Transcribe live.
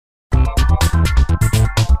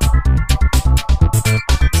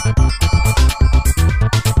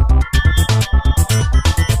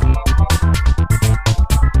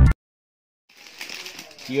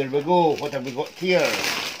Here we go. What have we got here?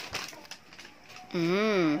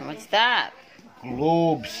 What's that?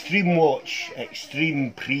 Globe Streamwatch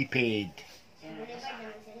Extreme Prepaid.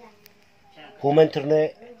 Home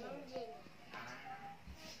internet.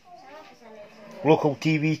 Local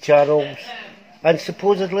TV channels. And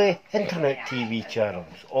supposedly internet TV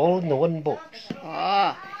channels. All in the one box.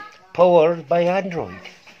 Oh, Powered by Android.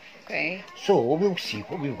 okay. So we'll see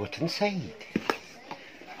what we've got inside.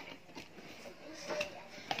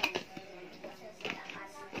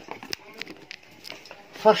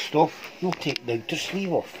 First off, we'll take the outer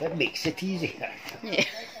sleeve off. That makes it easier. Yeah.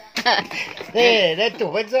 There, that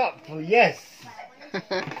opens up. Yes.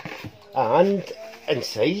 And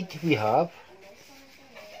inside we have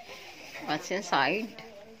What's inside?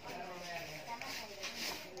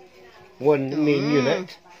 one main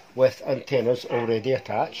unit with antennas already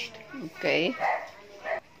attached. Okay.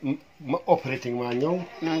 Operating manual.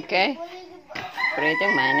 Okay.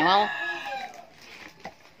 Operating manual.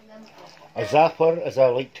 A zapper, as I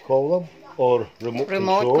like to call them, or remote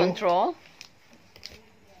Control.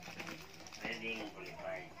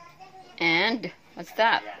 And what's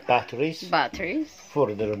that? Batteries Batteries.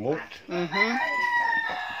 for the remote. Mm-hmm.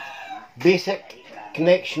 Basic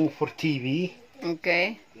connection for TV.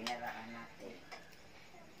 Okay.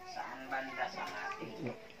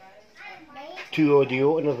 Two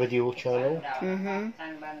audio and a video channel. Mm-hmm.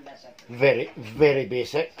 Very, very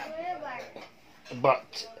basic.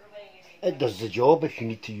 But it does the job if you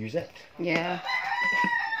need to use it. Yeah.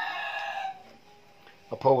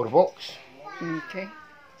 A power box, Okay.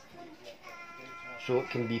 so it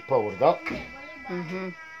can be powered up. Mm-hmm.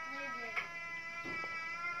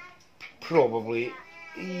 Probably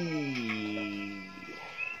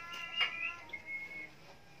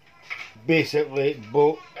basically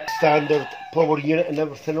both standard power unit and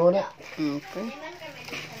everything on it. Okay.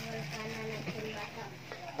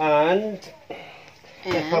 And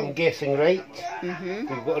if I'm guessing right, we've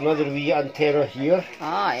got another wee antenna here.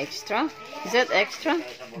 Ah, extra. Is that extra?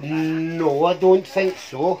 No, I don't think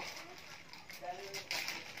so.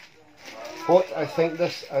 What I think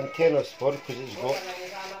this antenna's for, because it's got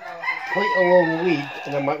quite a long lead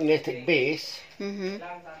and a magnetic base, Mm-hmm.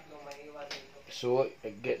 so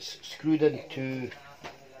it gets screwed into.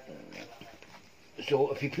 So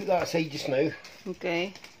if you put that aside just now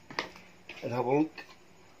Okay. and have a look,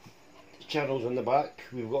 the channels on the back,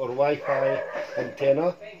 we've got our Wi-Fi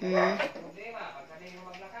antenna, Mm-hmm.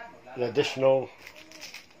 an additional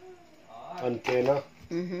antenna,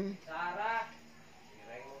 Mm-hmm.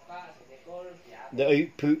 the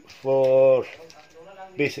output for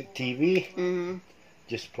basic TV Mm-hmm.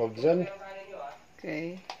 just plugs in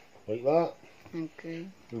Okay. like that. Okay.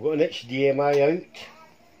 We've got an HDMI out,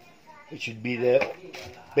 which should be the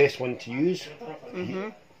best one to use Mm-hmm.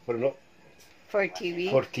 for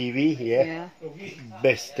TV. TV, yeah. Yeah.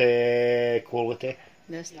 Best quality.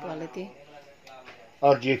 Best quality.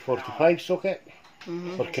 RJ45 socket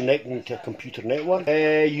Mm-hmm. for connecting to a computer network.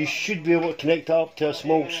 You should be able to connect it up to a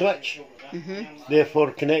small switch, Mm-hmm.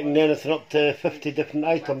 therefore connecting anything up to 50 different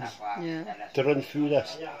items Yeah. to run through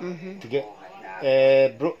this Mm-hmm. to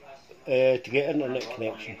get internet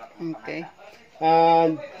connection. Okay.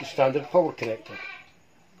 And the standard power connector.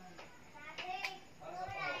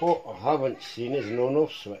 What I haven't seen is an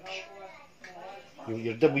on-off switch.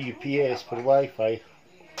 Your WPS for Wi-Fi,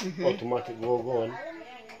 Mm-hmm. automatic log on.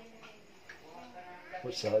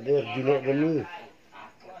 What's that there? Do not remove.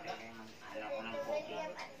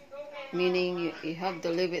 Meaning you have to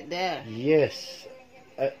leave it there. Yes,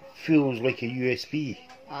 it feels like a USB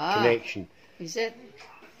connection. Is it?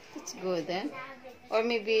 That's good then. Or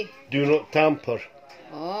maybe. Do not tamper.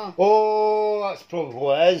 Oh. Oh, that's probably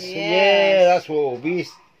what it is. Yes. Yeah, that's what it will be.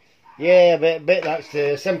 Yeah, bet that's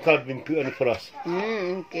the SIM card being put in for us.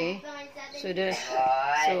 Okay. So there's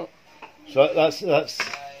So that's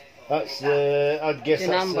I'd guess The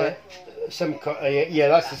that's number. SIM card. Yeah,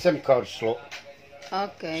 that's the SIM card slot.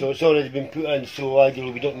 okay. So it's already been put in. So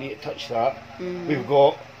ideally, we don't need to touch that. We've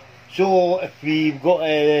got. So if we've got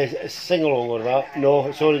a sing along or that, no,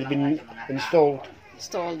 it's already been installed.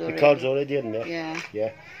 Installed The already. card's already in there. Yeah.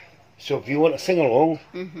 Yeah. So if you want to sing along,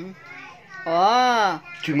 Oh.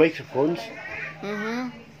 2 microphones.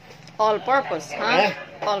 All purpose, huh? Eh?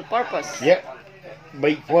 All purpose. Yep.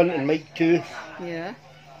 Mic 1 and mic 2. Yeah.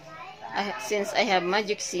 Since I have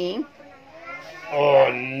magic sing. Oh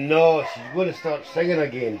no, she's going to start singing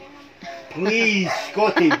again. Please,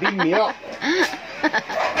 Scotty, beam me up.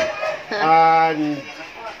 And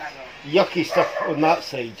yucky stuff on that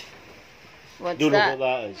side. What's Don't know that? what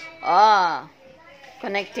that is. Ah.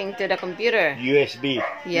 Connecting to the computer. USB.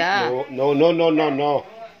 Yeah. No.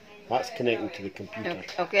 That's connecting to the computer.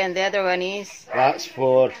 Okay, and the other one is? That's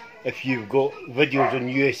for if you've got videos on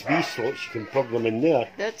USB slots, you can plug them in there.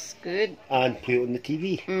 That's good. And play it on the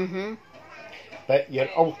TV. Mm-hmm. But your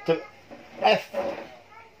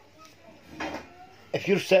if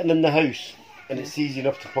you're sitting in the house and it's easy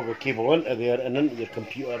enough to plug a cable into there and into your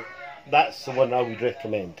computer, that's the one I would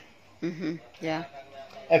recommend. Mm-hmm. Yeah.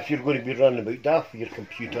 If you're going to be running about daft with your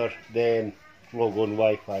computer, then log on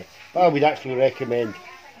Wi-Fi. But I would actually recommend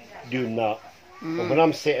doing that. But when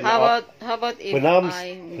I'm setting how about if when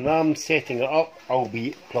I'm setting it up, I'll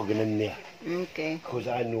be plugging in there. Okay. Because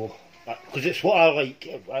I know, because it's what I like.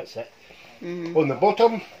 That's it. Mm-hmm. On the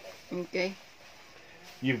bottom, okay,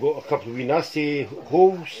 you've got a couple of wee nasty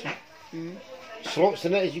holes, slots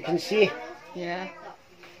in it, as you can see. Yeah.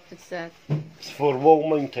 What's that? It's for wall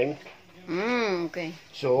mounting. Okay.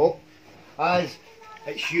 So, as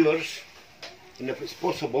it's yours, and if it's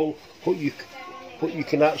possible, what you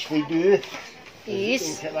can actually do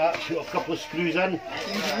is look at that, put a couple of screws in,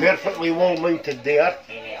 perfectly wall mounted there.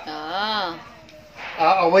 Ah.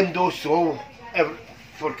 At a window, so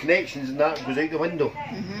for connections and that goes out the window.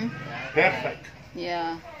 Perfect.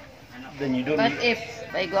 Yeah. Then you don't. But if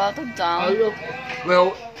I go out of town,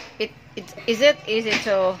 well, is it easy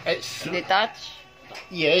to it's detach?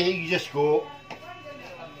 Yeah, you just go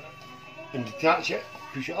and detach it,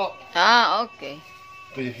 push it up. Ah, okay.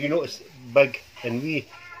 Because if you notice, big and wee,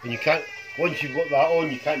 and you can't. Once you've got that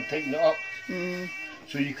on, you can't tighten it up.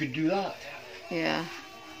 So you could do that. Yeah.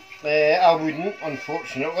 I wouldn't,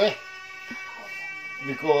 unfortunately,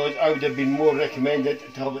 because I would have been more recommended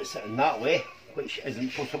to have it sitting that way, which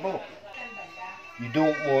isn't possible. You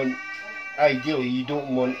don't want, ideally, you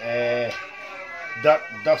don't want dirt,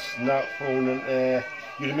 dust and that falling into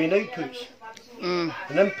your main outputs and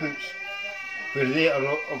inputs, where they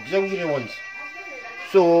are auxiliary ones.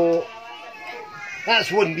 So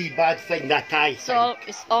that's one wee bad thing that I think. So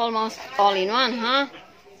it's almost all in one, huh?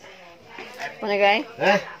 Okay.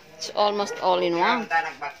 It's almost all in one.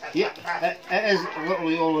 Yeah, it is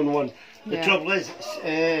literally all in one. The trouble is,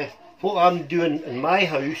 what I'm doing in my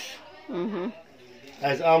house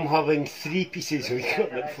is I'm having 3 pieces of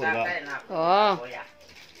equipment for that. Oh.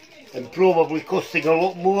 And probably costing a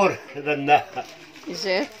lot more than that. Is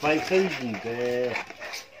it? 5,000,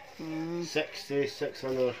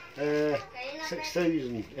 6,600,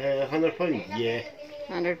 6,000, £100, yeah.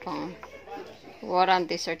 £100.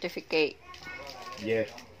 Warranty certificate. Yeah.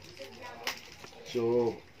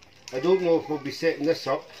 So, I don't know if we'll be setting this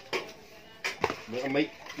up, but I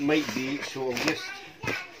might be, so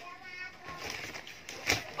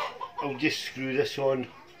I'll just screw this on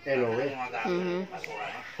anyway.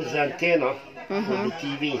 There's the antenna for the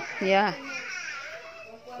TV. Yeah.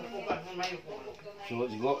 So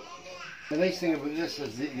it's got, the nice thing about this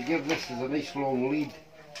is that they give this as a nice long lead,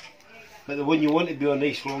 but the one you want to be a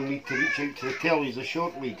nice long lead to reach out to the telly is a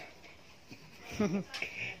short lead.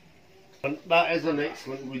 And that is an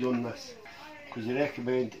excellent lead on this, because they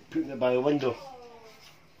recommend putting it by a window.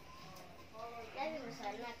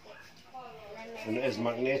 And it is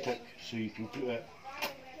magnetic, so you can put it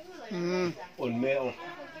on metal,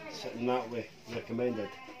 sitting that way, recommended.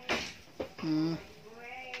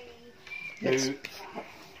 Now,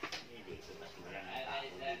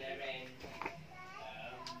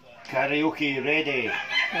 karaoke ready.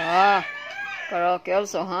 Ah, karaoke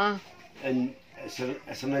also, huh? And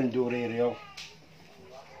it's an indoor area.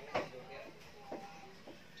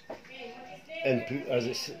 Input as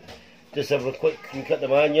it's just have a quick look at the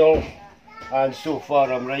manual, and so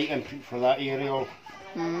far I'm right. Input for that aerial,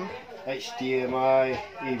 HDMI,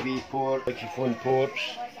 AV port, microphone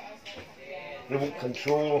ports, remote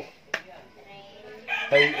control,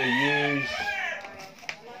 how to use.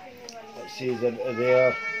 It says into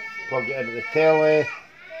there, plug it into the telly.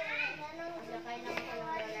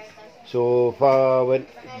 So if I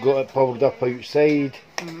got it plugged up outside,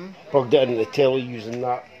 plugged it into the telly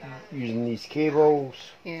using these cables.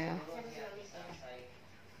 Yeah.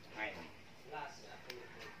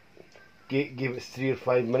 Gave it 3 or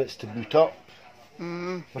 5 minutes to boot up.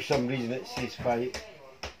 For some reason it says 3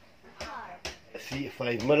 to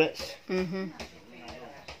 5 minutes.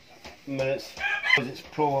 Minutes, because it's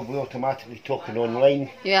probably automatically talking online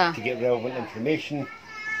to get relevant information.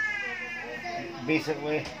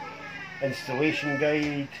 Basically, installation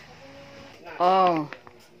guide. Oh,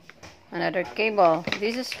 another cable.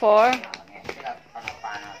 This is for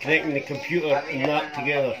connecting the computer and that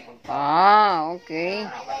together. Ah, okay.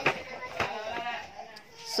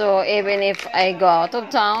 So even if I go out of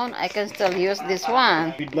town, I can still use this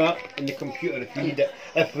one. Read that in the computer if you need it.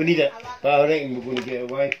 If we need it, but I reckon we're going to get a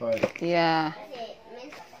Wi-Fi. Yeah.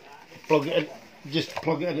 Plug it in. just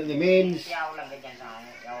plug it in at the mains.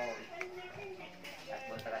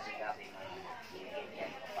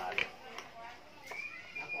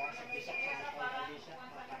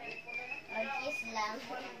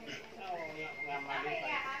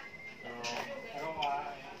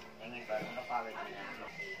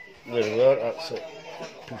 There we are, that's it.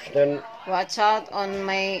 Pushed in. Watch out on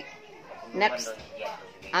my next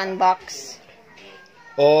unbox.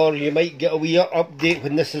 Or you might get a wee update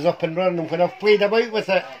when this is up and running when I've played about with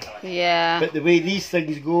it. Yeah. But the way these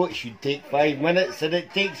things go, it should take 5 minutes and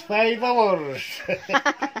it takes 5 hours.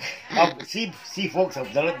 See folks,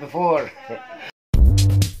 I've done it before.